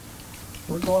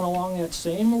 we're going along that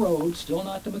same road, still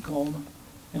not to Macomb,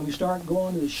 and we start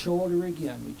going to the shoulder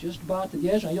again. We just about to the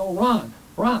edge, and I yell,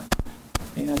 Ron.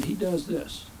 And he does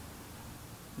this.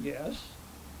 Yes.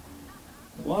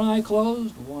 One eye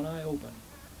closed, one eye open.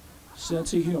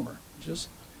 Sense of humor.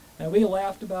 And we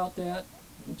laughed about that.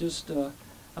 Just a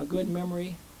good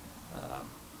memory.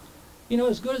 You know,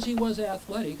 as good as he was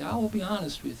athletic, I will be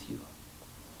honest with you,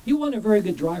 he wasn't a very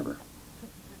good driver.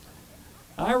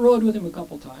 I rode with him a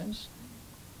couple times,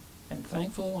 and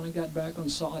thankful when I got back on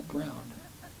solid ground.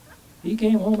 He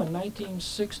came home in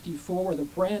 1964 with a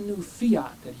brand new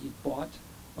Fiat that he'd bought,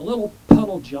 a little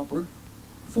puddle jumper,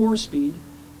 4-speed,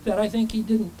 that I think he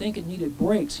didn't think it needed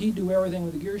brakes. He'd do everything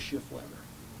with a gear shift lever.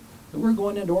 So we're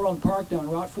going into Orland Park down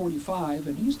Route 45,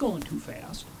 and he's going too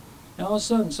fast. And all of a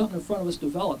sudden, something in front of us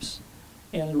develops.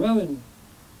 And rather than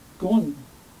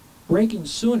braking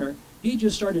sooner, he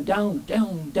just started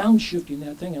downshifting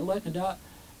that thing and letting it out.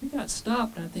 We got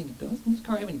stopped, and I'm thinking, doesn't this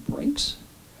car have any brakes?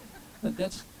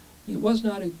 It was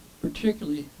not a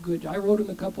particularly good. I rode him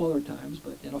a couple other times,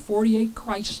 but in a 48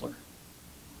 Chrysler.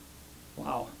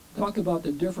 Wow. Talk about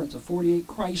the difference of 48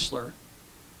 Chrysler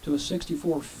to a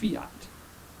 64 Fiat.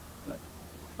 But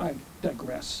I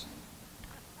digress.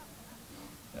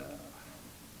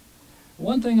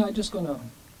 One thing I'm just going to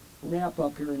wrap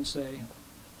up here and say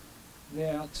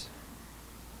that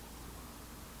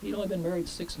he'd only been married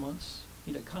 6 months.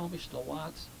 He'd accomplished a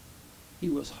lot. He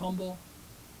was humble.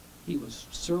 He was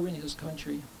serving his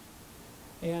country.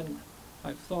 And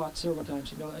I've thought several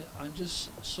times, I'm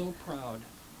just so proud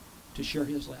to share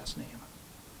his last name.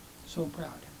 So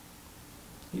proud.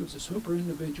 He was a super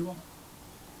individual,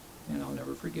 and I'll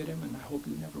never forget him, and I hope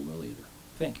you never will either.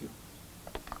 Thank you.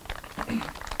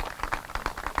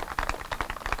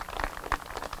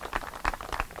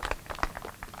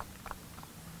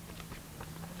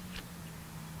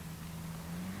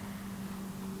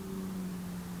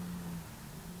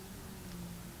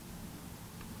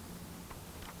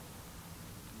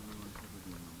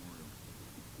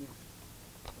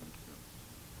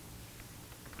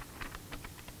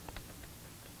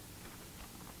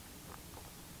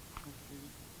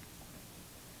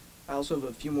 I also have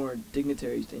a few more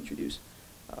dignitaries to introduce.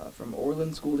 From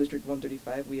Orland School District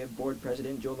 135, we have Board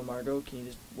President Joe Lamargo. Can you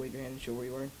just wave your hand and show where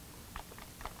you are?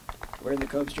 Wearing the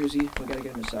Cubs jersey. We gotta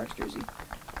get him a Sox jersey.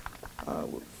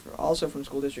 Also from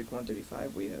School District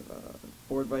 135, we have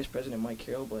Board Vice President Mike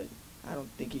Carroll, but I don't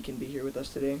think he can be here with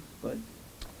us today. But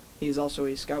he is also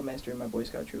a Scoutmaster in my Boy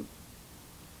Scout troop.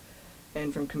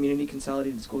 And from Community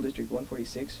Consolidated School District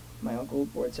 146, my uncle,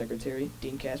 Board Secretary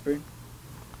Dean Casper.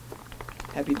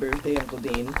 Happy birthday, Uncle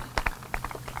Dean.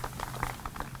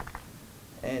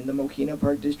 And the Mokina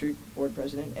Park District Board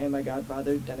President and my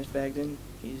godfather, Dennis Bagden.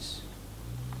 He just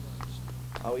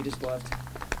left.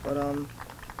 But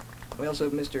we also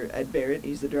have Mr. Ed Barrett.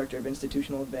 He's the Director of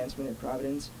Institutional Advancement at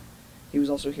Providence. He was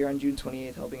also here on June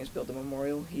 28th helping us build the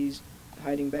memorial. He's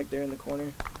hiding back there in the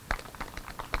corner.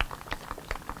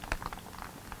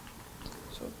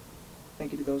 So,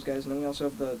 thank you to those guys. And then we also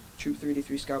have the Troop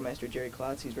 33 Scoutmaster, Jerry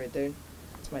Klotz. He's right there.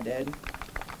 That's my dad.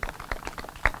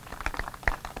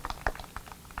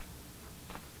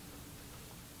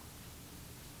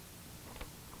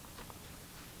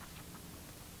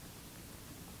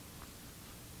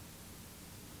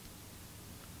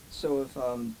 So if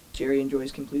Jerry and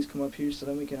Joyce can please come up here so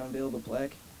then we can unveil the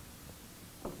plaque.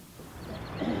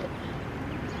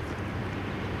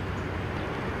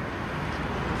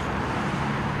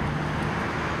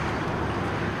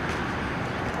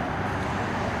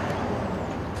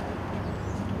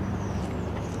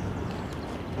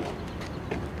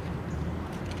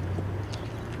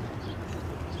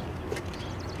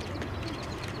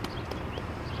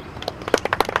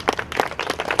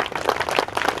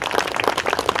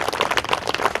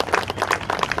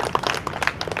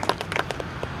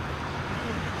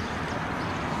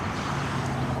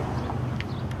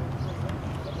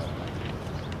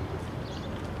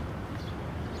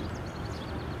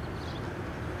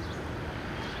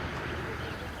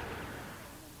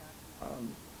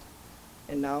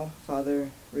 And now, Father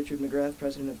Richard McGrath,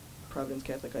 President of Providence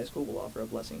Catholic High School, will offer a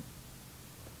blessing.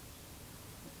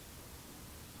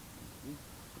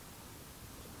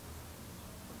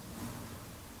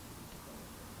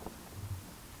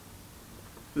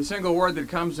 The single word that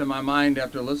comes to my mind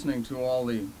after listening to all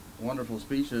the wonderful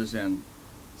speeches and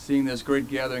seeing this great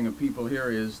gathering of people here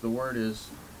is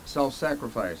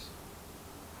self-sacrifice.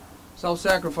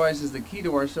 Self-sacrifice is the key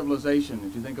to our civilization,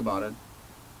 if you think about it.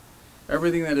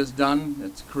 Everything that is done,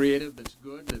 that's creative, that's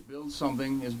good, that builds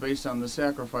something, is based on the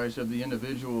sacrifice of the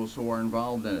individuals who are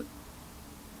involved in it.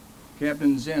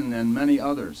 Captain Zinn and many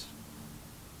others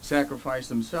sacrificed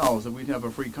themselves that we'd have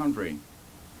a free country,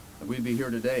 that we'd be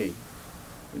here today.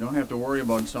 We don't have to worry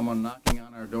about someone knocking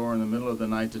on our door in the middle of the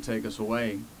night to take us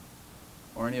away,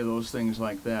 or any of those things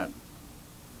like that.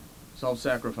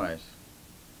 Self-sacrifice.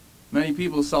 Many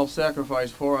people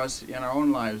self-sacrifice for us in our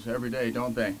own lives every day,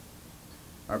 don't they?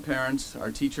 Our parents,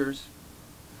 our teachers,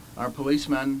 our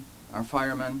policemen, our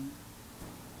firemen.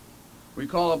 We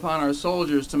call upon our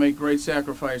soldiers to make great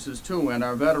sacrifices too, and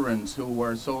our veterans who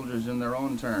are soldiers in their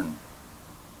own turn,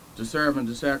 to serve and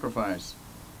to sacrifice.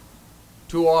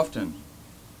 Too often,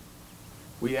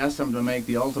 we ask them to make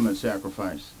the ultimate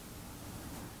sacrifice.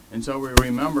 And so we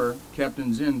remember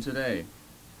Captain Zinn today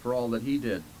for all that he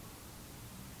did.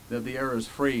 That the air is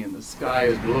free and the sky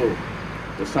is blue,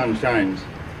 the sun shines.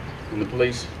 And the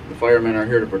police, the firemen are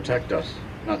here to protect us,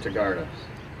 not to guard us.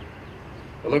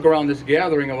 But look around this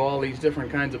gathering of all these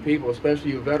different kinds of people,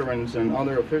 especially you veterans and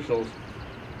other officials.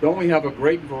 Don't we have a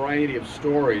great variety of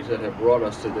stories that have brought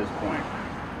us to this point?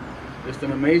 Just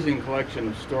an amazing collection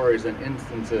of stories and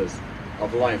instances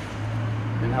of life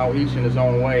and how each in his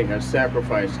own way has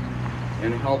sacrificed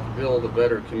and helped build a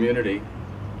better community,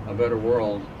 a better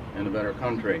world, and a better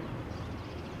country.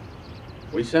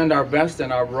 We send our best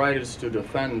and our brightest to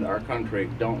defend our country,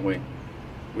 don't we?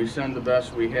 We send the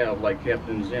best we have, like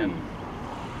Captain Zinn.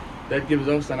 That gives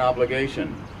us an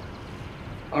obligation.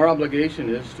 Our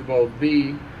obligation is to both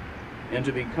be and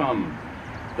to become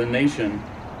the nation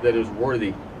that is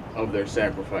worthy of their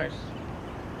sacrifice.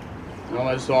 Now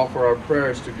let's offer our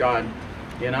prayers to God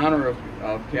in honor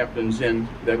of Captain Zinn,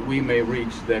 that we may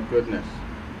reach that goodness.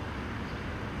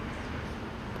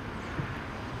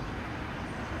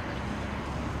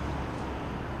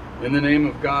 In the name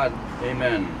of God,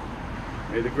 amen.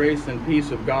 May the grace and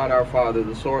peace of God our Father,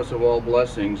 the source of all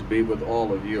blessings, be with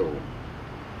all of you.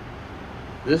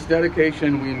 This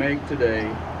dedication we make today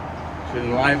should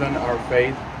enliven our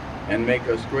faith and make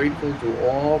us grateful to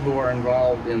all who are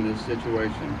involved in this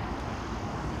situation.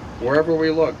 Wherever we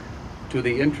look, to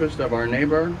the interest of our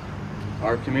neighbor,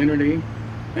 our community,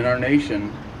 and our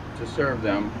nation to serve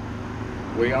them,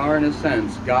 we are, in a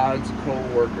sense, God's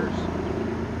co-workers.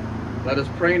 Let us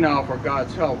pray now for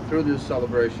God's help through this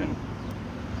celebration,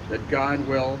 that God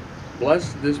will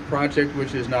bless this project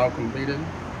which is now completed,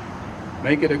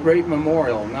 make it a great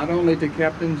memorial not only to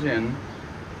Captain Zinn,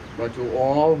 but to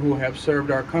all who have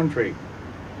served our country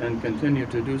and continue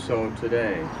to do so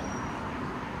today.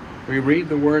 We read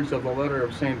the words of the letter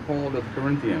of St. Paul to the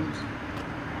Corinthians.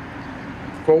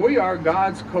 For we are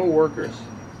God's co-workers.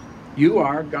 You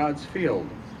are God's field,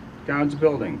 God's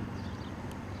building.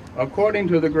 According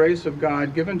to the grace of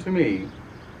God given to me,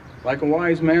 like a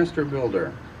wise master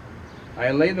builder,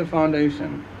 I lay the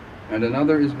foundation, and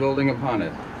another is building upon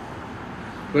it.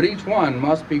 But each one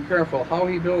must be careful how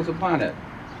he builds upon it.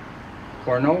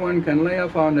 For no one can lay a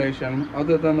foundation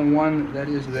other than the one that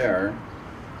is there,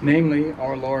 namely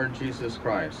our Lord Jesus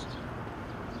Christ.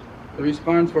 The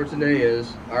response for today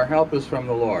is, our help is from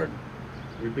the Lord.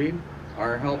 Repeat,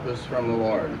 our help is from the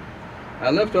Lord. I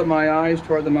lift up my eyes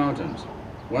toward the mountains.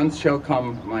 Whence shall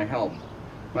come my help?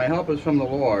 My help is from the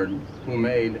Lord, who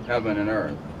made heaven and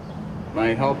earth.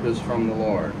 My help is from the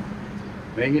Lord.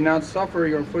 May he not suffer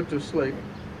your foot to sleep.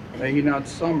 May he not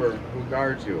slumber who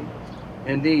guards you.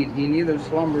 Indeed, he neither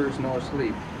slumbers nor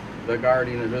sleep, the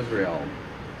guardian of Israel.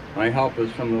 My help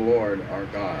is from the Lord our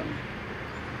God.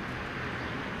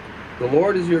 The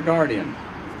Lord is your guardian.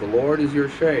 The Lord is your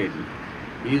shade.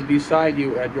 He is beside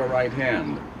you at your right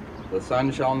hand. The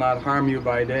sun shall not harm you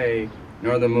by day,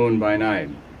 nor the moon by night.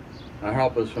 Our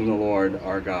help is from the Lord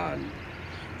our God.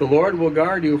 The Lord will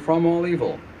guard you from all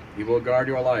evil. He will guard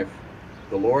your life.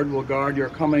 The Lord will guard your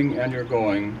coming and your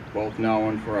going, both now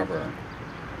and forever.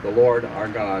 The Lord our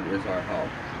God is our help.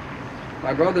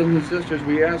 My brothers and sisters,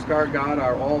 we ask our God,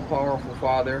 our all-powerful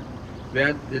Father,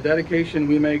 that the dedication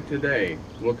we make today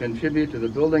will contribute to the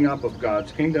building up of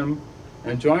God's kingdom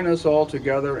and join us all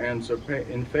together in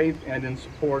faith and in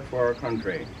support for our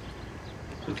country.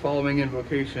 The following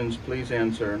invocations, please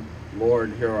answer.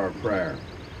 Lord, hear our prayer.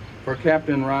 For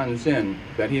Captain Ron Zinn,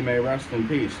 that he may rest in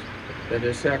peace, that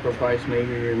his sacrifice may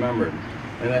be remembered,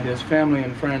 and that his family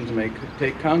and friends may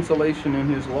take consolation in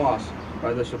his loss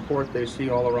by the support they see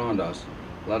all around us.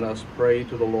 Let us pray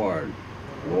to the Lord.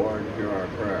 Lord, hear our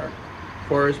prayer.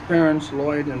 For his parents,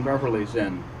 Lloyd and Beverly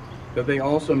Zinn, that they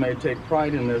also may take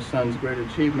pride in their son's great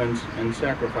achievements and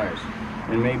sacrifice,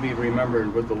 and may be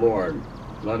remembered with the Lord.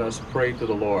 Let us pray to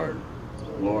the Lord.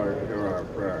 Lord, hear our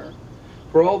prayer.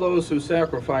 For all those who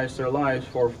sacrifice their lives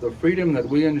for the freedom that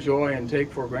we enjoy and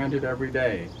take for granted every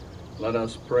day, let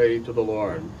us pray to the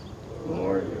Lord.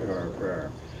 Lord, hear our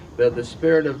prayer. That the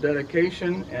spirit of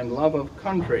dedication and love of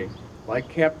country, like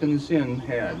Captain Zinn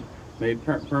had, may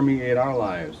permeate our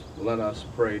lives. Let us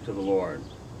pray to the Lord.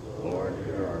 Lord,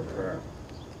 hear our prayer.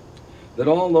 That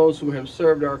all those who have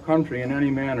served our country in any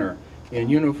manner, in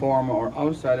uniform or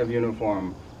outside of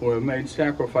uniform, who have made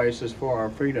sacrifices for our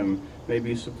freedom, may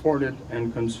be supported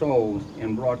and consoled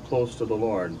and brought close to the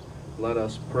Lord. Let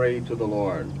us pray to the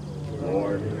Lord.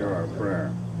 Lord, hear our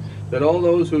prayer. That all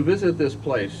those who visit this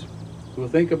place, who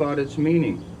think about its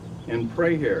meaning and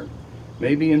pray here,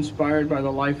 may be inspired by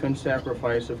the life and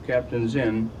sacrifice of Captain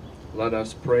Zinn. Let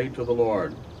us pray to the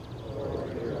Lord.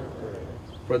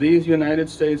 For these United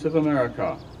States of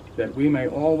America, that we may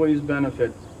always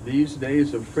benefit these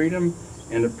days of freedom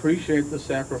and appreciate the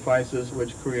sacrifices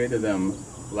which created them,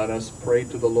 let us pray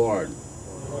to the Lord.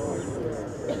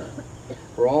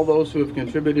 For all those who have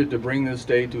contributed to bring this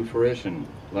day to fruition,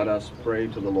 let us pray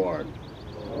to the Lord.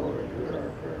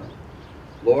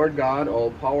 Lord God,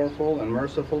 all-powerful and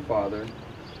merciful Father,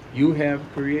 you have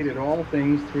created all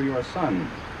things through your Son,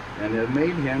 and have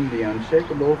made him the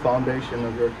unshakable foundation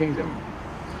of your kingdom.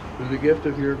 Through the gift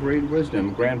of your great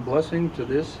wisdom, grant blessing to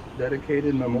this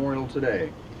dedicated memorial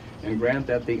today, and grant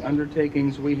that the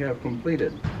undertakings we have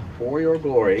completed for your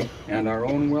glory and our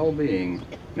own well-being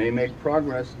may make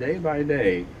progress day by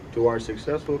day to our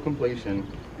successful completion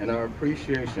and our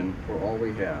appreciation for all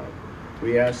we have.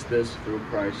 We ask this through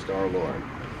Christ our Lord.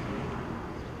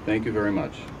 Thank you very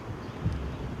much.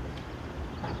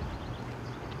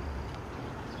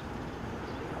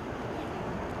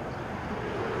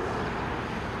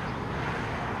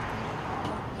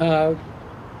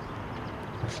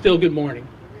 Still good morning.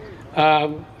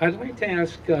 I'd like to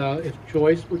ask if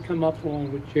Joyce would come up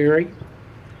along with Jerry.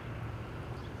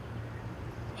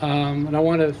 And I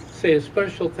want to say a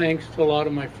special thanks to a lot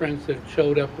of my friends that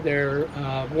showed up there.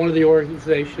 One of the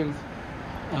organizations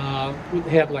we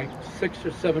had like 6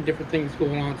 or 7 different things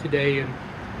going on today, and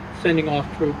sending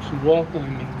off troops and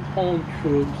welcoming home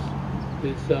troops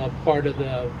is part of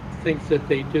the things that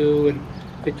they do. And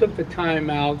they took the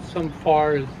time out, some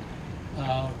far as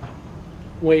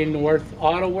way north.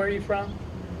 Otto, where are you from?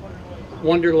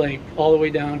 Wonder Lake, all the way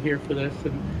down here for this.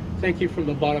 And thank you from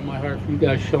the bottom of my heart for you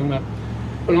guys showing up.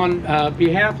 But on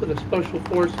behalf of the Special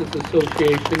Forces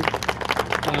Association,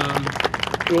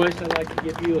 Joyce, I'd like to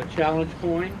give you a challenge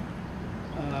coin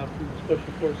from the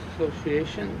Special Forces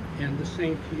Association, and the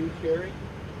same to you, Jerry.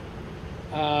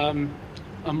 I'm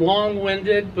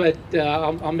long-winded, but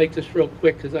I'll make this real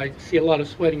quick because I see a lot of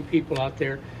sweating people out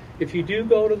there. If you do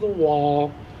go to the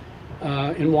wall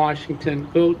in Washington,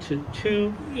 go to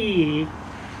 2E,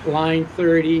 line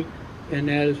 30, and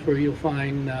that is where you'll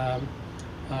find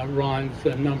Ron's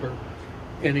number.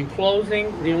 And in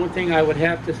closing, the only thing I would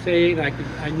have to say, and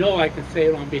I know I can say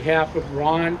it on behalf of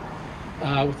Ron,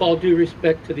 with all due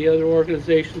respect to the other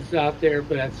organizations out there,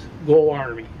 but that's Go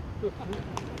Army.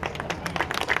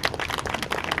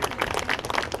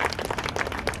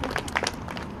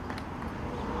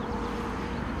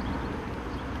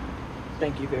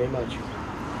 Thank you very much.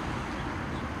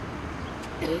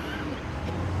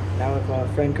 Now if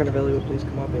Fran Carnavelli would please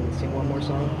come up and sing one more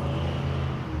song.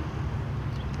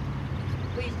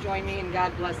 Please join me in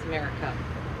God Bless America.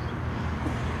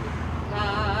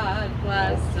 God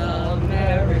bless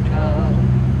America,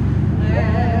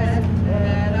 land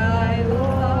that I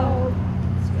love.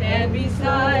 Stand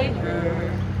beside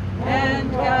her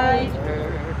and guide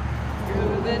her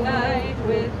through the night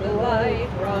with the light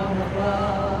from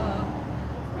above.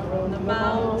 From the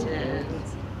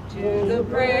mountains to the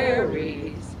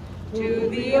prairies to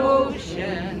the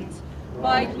oceans,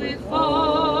 white with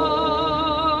foam.